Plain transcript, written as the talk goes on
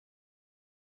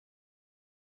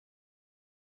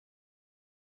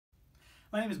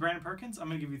My name is Brandon Perkins. I'm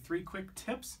going to give you 3 quick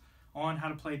tips on how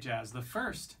to play jazz. The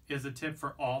first is a tip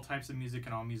for all types of music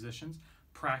and all musicians.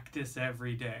 Practice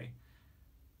every day.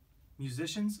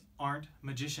 Musicians aren't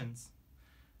magicians.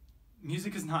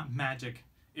 Music is not magic.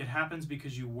 It happens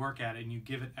because you work at it and you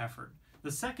give it effort.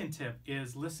 The second tip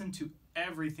is listen to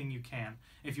everything you can.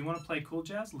 If you want to play cool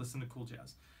jazz, listen to cool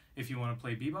jazz. If you want to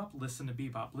play bebop, listen to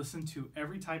bebop. Listen to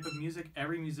every type of music,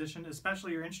 every musician,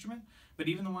 especially your instrument, but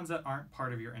even the ones that aren't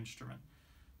part of your instrument.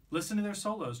 Listen to their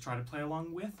solos. Try to play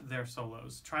along with their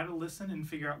solos. Try to listen and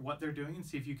figure out what they're doing and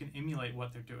see if you can emulate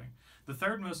what they're doing. The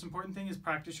third most important thing is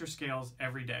practice your scales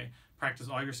every day. Practice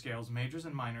all your scales, majors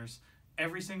and minors,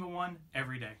 every single one,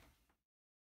 every day.